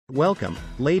Welcome,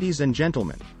 ladies and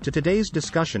gentlemen, to today's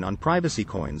discussion on privacy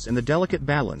coins and the delicate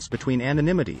balance between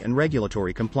anonymity and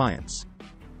regulatory compliance.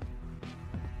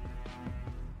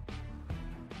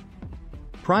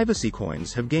 Privacy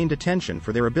coins have gained attention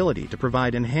for their ability to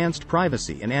provide enhanced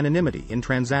privacy and anonymity in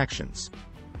transactions.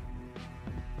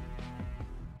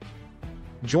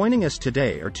 Joining us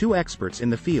today are two experts in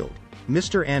the field,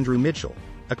 Mr. Andrew Mitchell,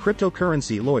 a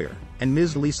cryptocurrency lawyer, and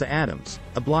Ms. Lisa Adams,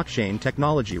 a blockchain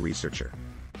technology researcher.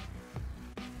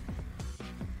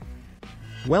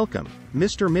 Welcome,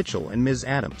 Mr. Mitchell and Ms.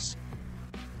 Adams.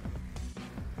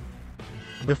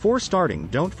 Before starting,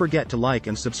 don't forget to like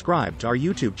and subscribe to our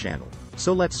YouTube channel.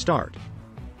 So let's start.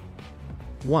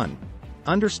 1.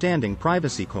 Understanding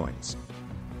privacy coins.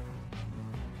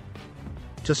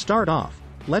 To start off,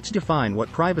 let's define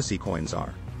what privacy coins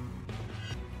are.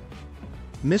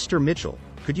 Mr. Mitchell,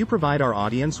 could you provide our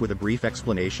audience with a brief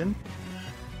explanation?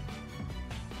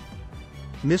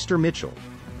 Mr. Mitchell: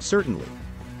 certainly.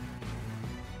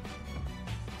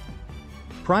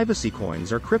 Privacy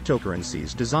coins are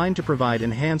cryptocurrencies designed to provide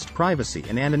enhanced privacy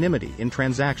and anonymity in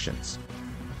transactions.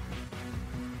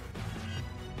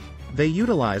 They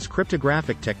utilize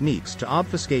cryptographic techniques to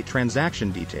obfuscate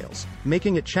transaction details,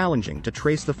 making it challenging to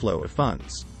trace the flow of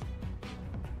funds.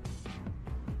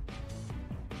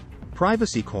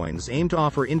 Privacy coins aim to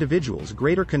offer individuals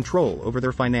greater control over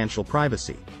their financial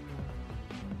privacy.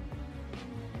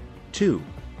 2.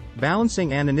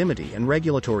 Balancing anonymity and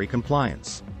regulatory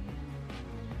compliance.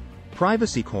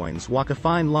 Privacy coins walk a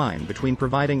fine line between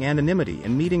providing anonymity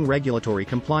and meeting regulatory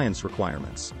compliance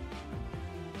requirements.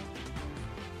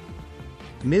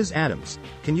 Ms. Adams,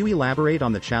 can you elaborate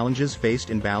on the challenges faced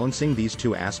in balancing these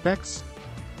two aspects?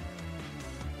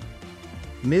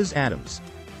 Ms. Adams: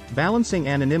 balancing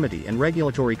anonymity and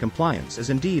regulatory compliance is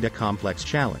indeed a complex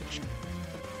challenge.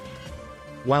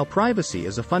 While privacy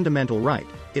is a fundamental right,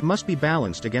 it must be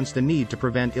balanced against the need to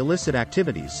prevent illicit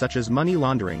activities such as money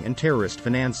laundering and terrorist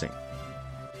financing.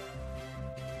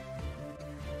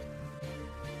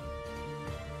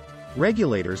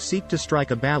 Regulators seek to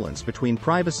strike a balance between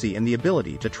privacy and the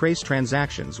ability to trace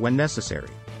transactions when necessary.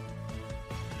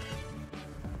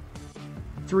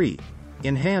 3.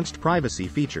 Enhanced privacy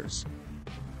features.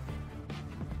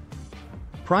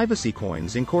 Privacy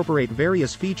coins incorporate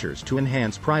various features to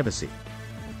enhance privacy.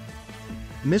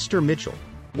 Mr. Mitchell,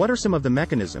 what are some of the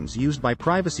mechanisms used by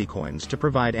privacy coins to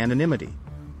provide anonymity?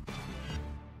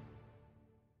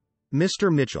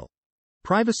 Mr. Mitchell: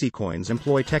 privacy coins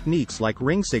employ techniques like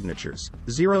ring signatures,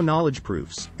 zero-knowledge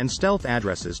proofs, and stealth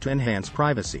addresses to enhance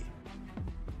privacy.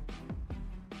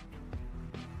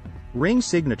 Ring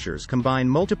signatures combine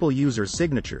multiple users'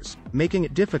 signatures, making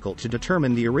it difficult to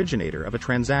determine the originator of a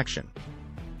transaction.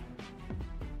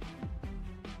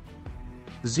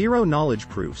 Zero-knowledge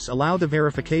proofs allow the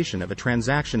verification of a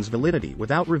transaction's validity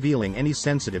without revealing any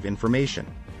sensitive information.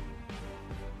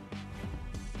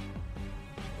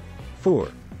 4.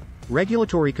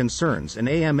 Regulatory concerns and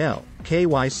AML,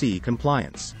 KYC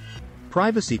compliance.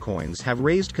 Privacy coins have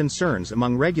raised concerns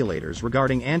among regulators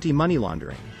regarding anti-money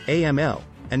laundering, AML,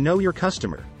 and Know Your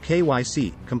Customer,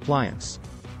 KYC, compliance.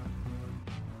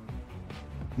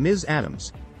 Ms.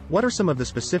 Adams, what are some of the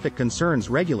specific concerns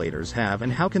regulators have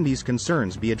and how can these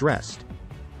concerns be addressed?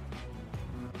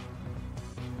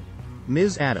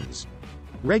 Ms. Adams: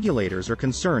 regulators are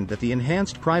concerned that the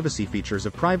enhanced privacy features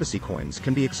of privacy coins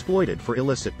can be exploited for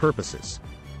illicit purposes.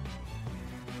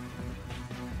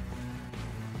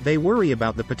 They worry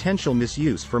about the potential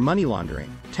misuse for money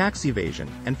laundering, tax evasion,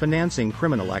 and financing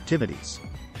criminal activities.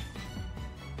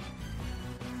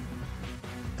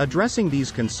 Addressing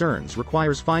these concerns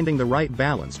requires finding the right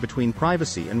balance between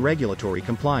privacy and regulatory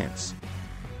compliance.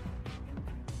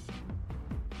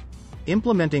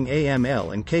 Implementing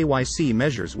AML and KYC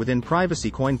measures within privacy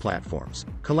coin platforms,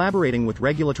 collaborating with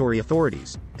regulatory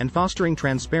authorities, and fostering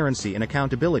transparency and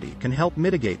accountability can help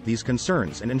mitigate these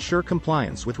concerns and ensure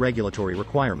compliance with regulatory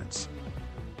requirements.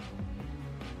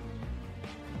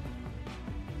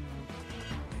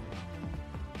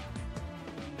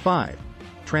 5.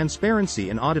 Transparency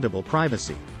and auditable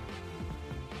privacy.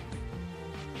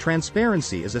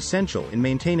 Transparency is essential in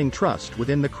maintaining trust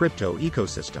within the crypto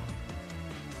ecosystem.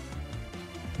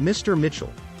 Mr.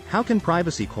 Mitchell, how can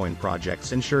privacy coin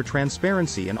projects ensure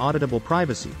transparency and auditable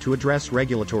privacy to address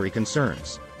regulatory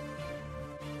concerns?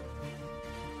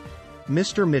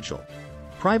 Mr. Mitchell: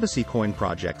 privacy coin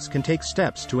projects can take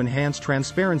steps to enhance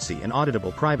transparency and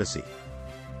auditable privacy.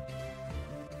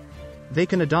 They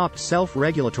can adopt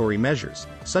self-regulatory measures,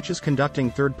 such as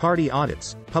conducting third-party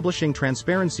audits, publishing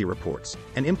transparency reports,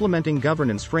 and implementing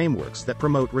governance frameworks that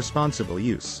promote responsible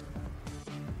use.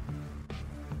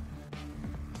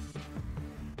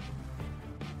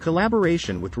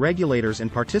 Collaboration with regulators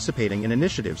and participating in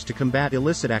initiatives to combat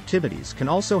illicit activities can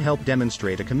also help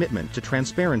demonstrate a commitment to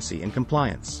transparency and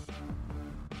compliance.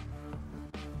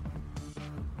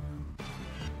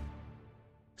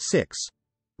 6.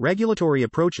 Regulatory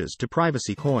approaches to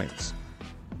privacy coins.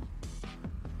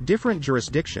 Different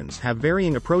jurisdictions have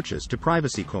varying approaches to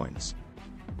privacy coins.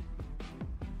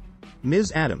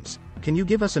 Ms. Adams, can you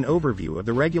give us an overview of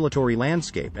the regulatory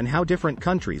landscape and how different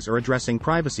countries are addressing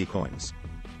privacy coins?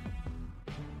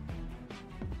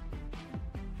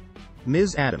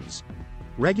 Ms. Adams,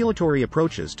 regulatory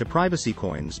approaches to privacy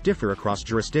coins differ across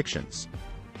jurisdictions.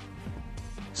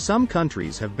 Some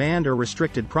countries have banned or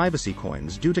restricted privacy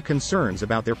coins due to concerns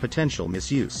about their potential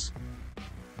misuse.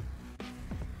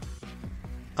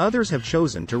 Others have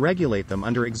chosen to regulate them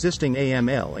under existing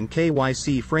AML and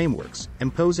KYC frameworks,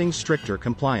 imposing stricter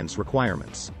compliance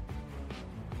requirements.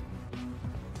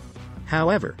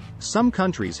 However, some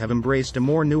countries have embraced a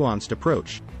more nuanced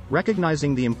approach,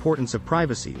 recognizing the importance of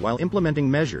privacy while implementing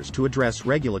measures to address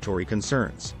regulatory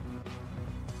concerns.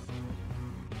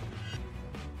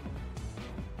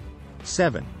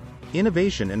 7.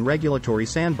 Innovation and regulatory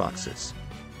sandboxes.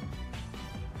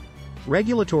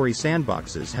 Regulatory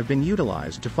sandboxes have been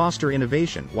utilized to foster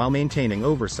innovation while maintaining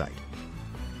oversight.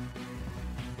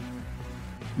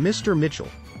 Mr. Mitchell,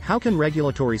 how can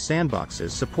regulatory sandboxes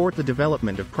support the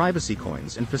development of privacy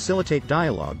coins and facilitate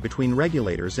dialogue between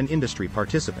regulators and industry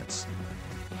participants?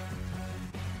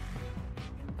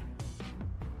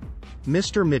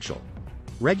 Mr. Mitchell,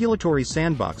 regulatory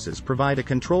sandboxes provide a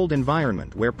controlled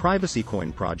environment where privacy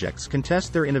coin projects can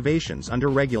test their innovations under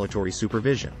regulatory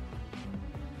supervision.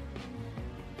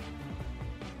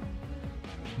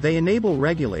 They enable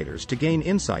regulators to gain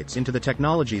insights into the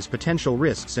technology's potential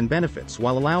risks and benefits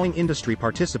while allowing industry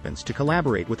participants to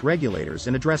collaborate with regulators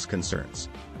and address concerns.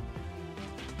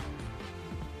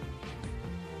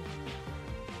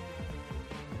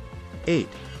 '8.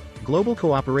 Global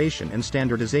cooperation and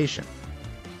standardization.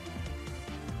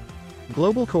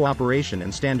 Global cooperation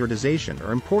and standardization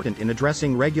are important in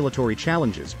addressing regulatory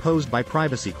challenges posed by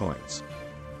privacy coins.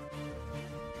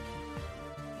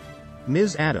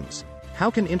 Ms. Adams, how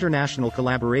can international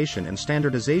collaboration and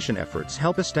standardization efforts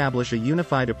help establish a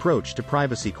unified approach to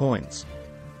privacy coins?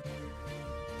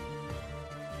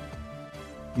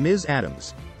 Ms.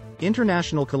 Adams,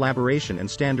 international collaboration and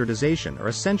standardization are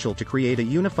essential to create a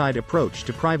unified approach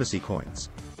to privacy coins.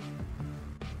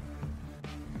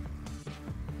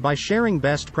 By sharing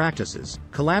best practices,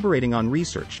 collaborating on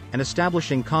research, and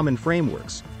establishing common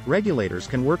frameworks, regulators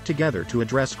can work together to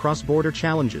address cross-border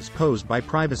challenges posed by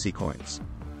privacy coins.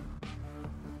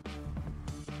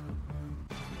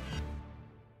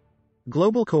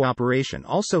 Global cooperation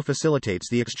also facilitates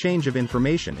the exchange of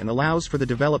information and allows for the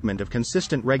development of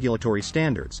consistent regulatory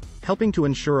standards, helping to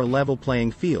ensure a level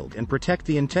playing field and protect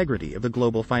the integrity of the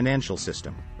global financial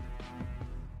system.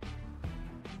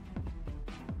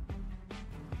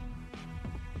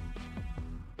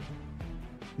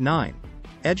 '9.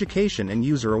 Education and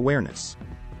user awareness.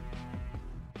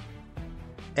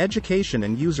 Education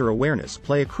and user awareness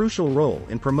play a crucial role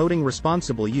in promoting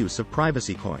responsible use of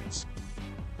privacy coins.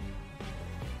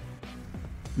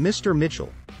 Mr.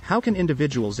 Mitchell, how can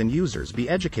individuals and users be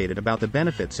educated about the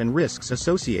benefits and risks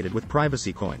associated with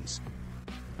privacy coins?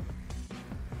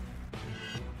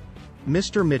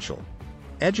 Mr. Mitchell,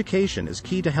 education is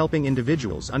key to helping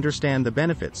individuals understand the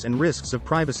benefits and risks of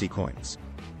privacy coins.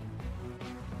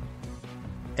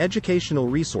 Educational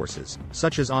resources,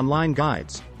 such as online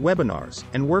guides, webinars,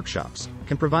 and workshops,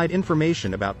 can provide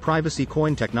information about privacy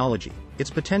coin technology, its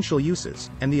potential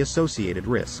uses, and the associated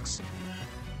risks.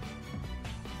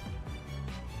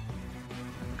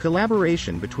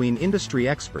 Collaboration between industry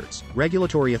experts,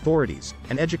 regulatory authorities,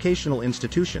 and educational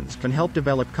institutions can help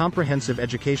develop comprehensive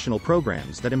educational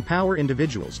programs that empower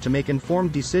individuals to make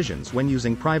informed decisions when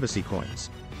using privacy coins.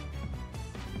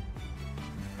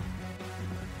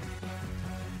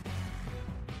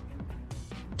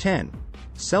 '10.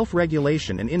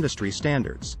 Self-regulation and industry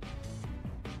standards.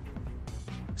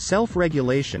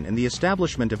 Self-regulation and the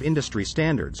establishment of industry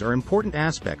standards are important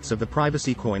aspects of the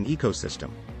privacy coin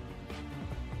ecosystem.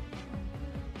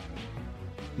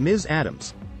 Ms.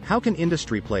 Adams, how can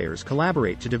industry players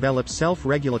collaborate to develop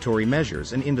self-regulatory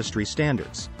measures and industry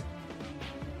standards?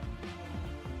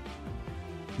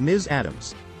 Ms.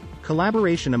 Adams,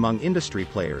 collaboration among industry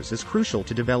players is crucial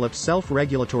to develop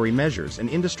self-regulatory measures and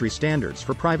industry standards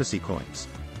for privacy coins.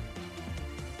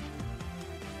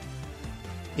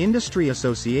 Industry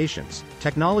associations,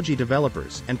 technology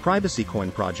developers, and privacy coin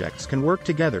projects can work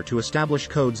together to establish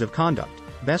codes of conduct,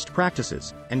 best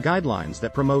practices, and guidelines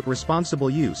that promote responsible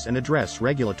use and address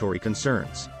regulatory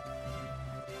concerns.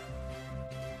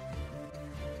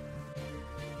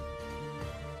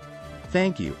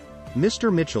 Thank you,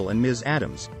 Mr. Mitchell and Ms.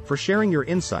 Adams, for sharing your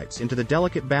insights into the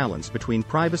delicate balance between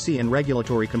privacy and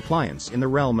regulatory compliance in the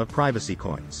realm of privacy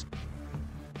coins.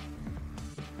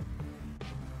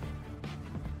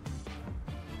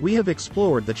 We have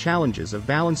explored the challenges of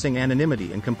balancing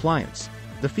anonymity and compliance,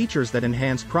 the features that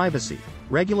enhance privacy,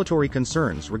 regulatory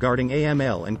concerns regarding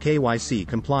AML and KYC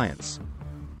compliance,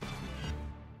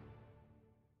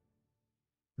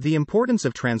 the importance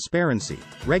of transparency,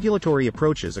 regulatory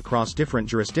approaches across different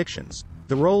jurisdictions,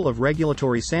 the role of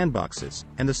regulatory sandboxes,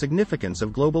 and the significance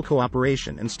of global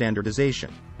cooperation and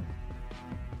standardization.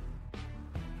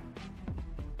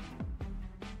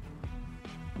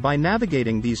 By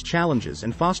navigating these challenges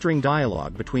and fostering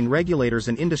dialogue between regulators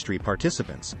and industry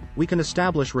participants, we can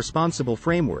establish responsible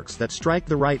frameworks that strike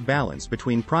the right balance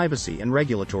between privacy and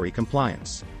regulatory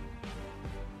compliance.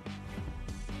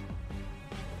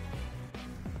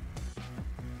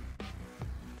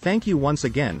 Thank you once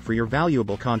again for your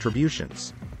valuable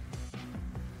contributions.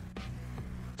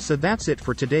 So that's it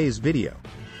for today's video.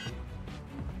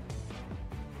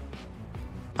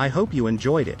 I hope you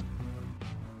enjoyed it.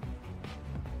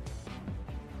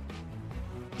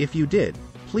 If you did,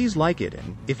 please like it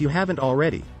and, if you haven't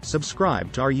already,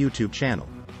 subscribe to our YouTube channel.